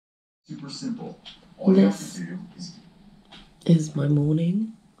Super simple. All you have to do is my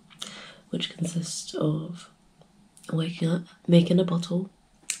morning, which consists of waking up, making a bottle,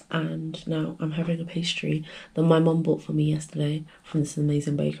 and now I'm having a pastry that my mum bought for me yesterday from this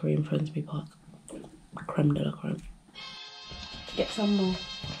amazing bakery in Friendsby Park. Creme de la creme. Get some more.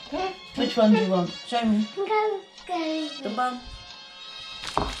 Which one do you want? Show me. The bun.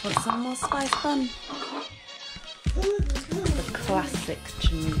 Want some more spice bun? The classic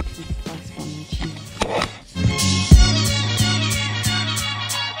Jamaican spice bun with cheese.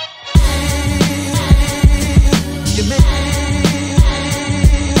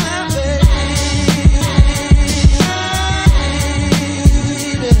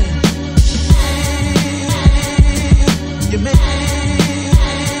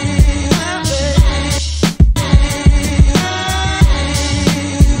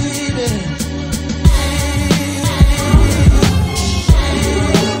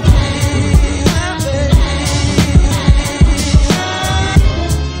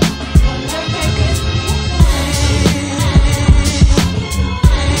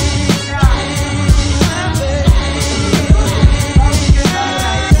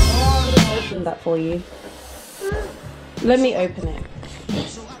 For you. Let me open it.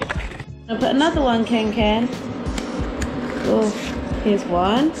 I'll put another one, Ken. Oh, here's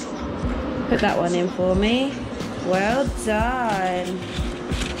one. Put that one in for me. Well done.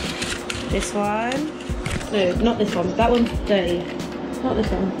 This one. No, not this one. That one's dirty. Not this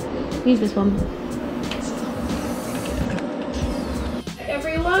one. Use this one. Hey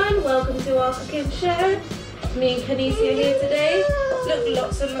everyone, welcome to our cooking show. Me and Kenisi are here today. Look,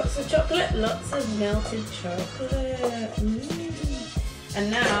 lots and lots of chocolate, lots of melted chocolate.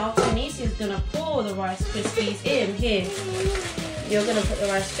 And now Kenisi is gonna pour the Rice Krispies in here. You're gonna put the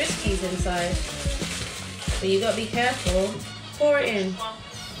Rice Krispies inside. So you gotta be careful. Pour it in.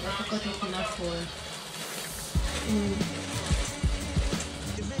 I forgot to put enough for it.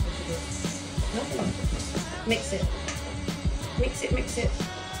 Mix it. Mix it, mix it.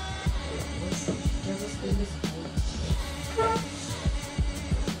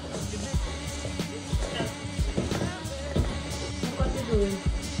 What are you doing?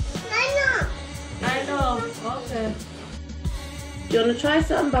 I know. Okay. Do you want to try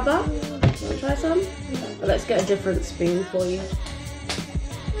some, Baba? You want to try some? Well, let's get a different spoon for you.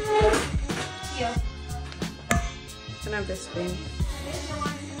 Yeah. Can I have this spoon?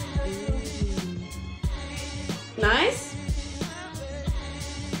 Nice?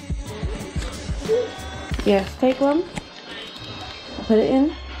 Yes, take one. I'll put it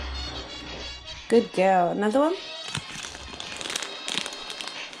in. Good girl. Another one.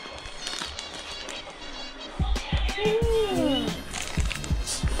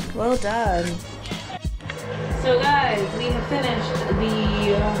 Well done. So guys, we have finished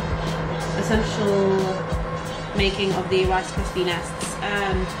the essential making of the Rice Krispie nests,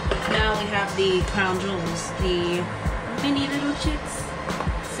 and now we have the crown jewels, the mini little chicks.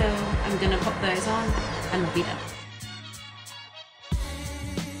 So I'm gonna pop those on and we'll be done.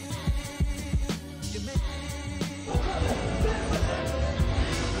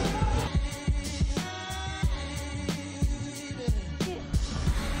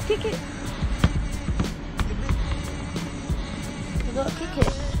 Kick it. You gotta kick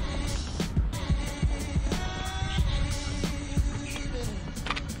it.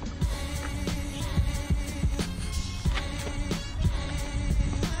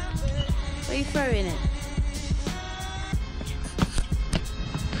 Where are you throwing it?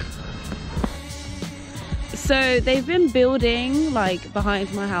 So they've been building like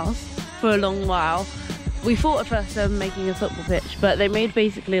behind my house for a long while. We thought at first they were making a football pitch, but they made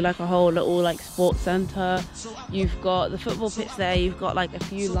basically like a whole little like sports centre. You've got the football pitch there, you've got like a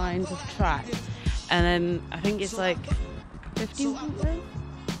few lines of track, and then I think it's like 15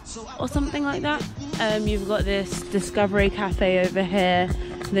 or something like that. You've got this Discovery Cafe over here,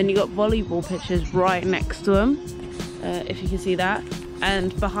 and then you've got volleyball pitches right next to them, if you can see that.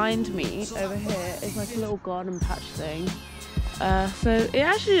 And behind me over here is like a little garden patch thing. So it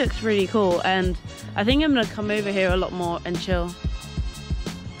actually looks really cool, and I think I'm gonna come over here a lot more and chill.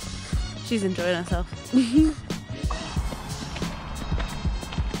 She's enjoying herself.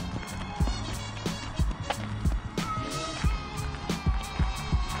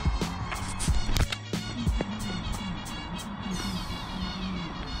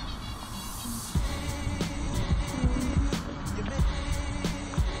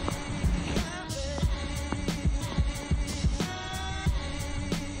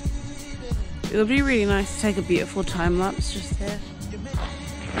 It would be really nice to take a beautiful time lapse just here.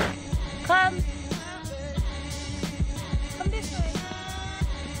 Come! Come this way!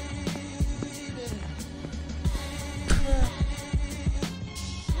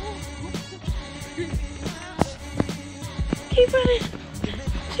 Keep running.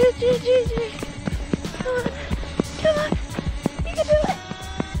 Choo, choo, choo, choo. Come on. Come on. You can do it.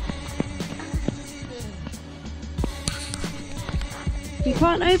 You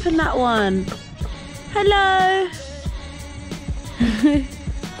can't open that one. Hello. Do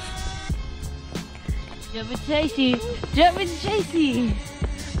you want me to chase you? Do you want me to chase you?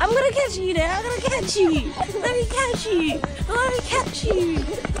 I'm gonna catch you now. I'm gonna catch you. Let me catch you. Let me catch you.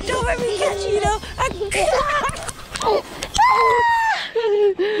 Don't let me catch you though.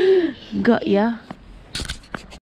 Got ya.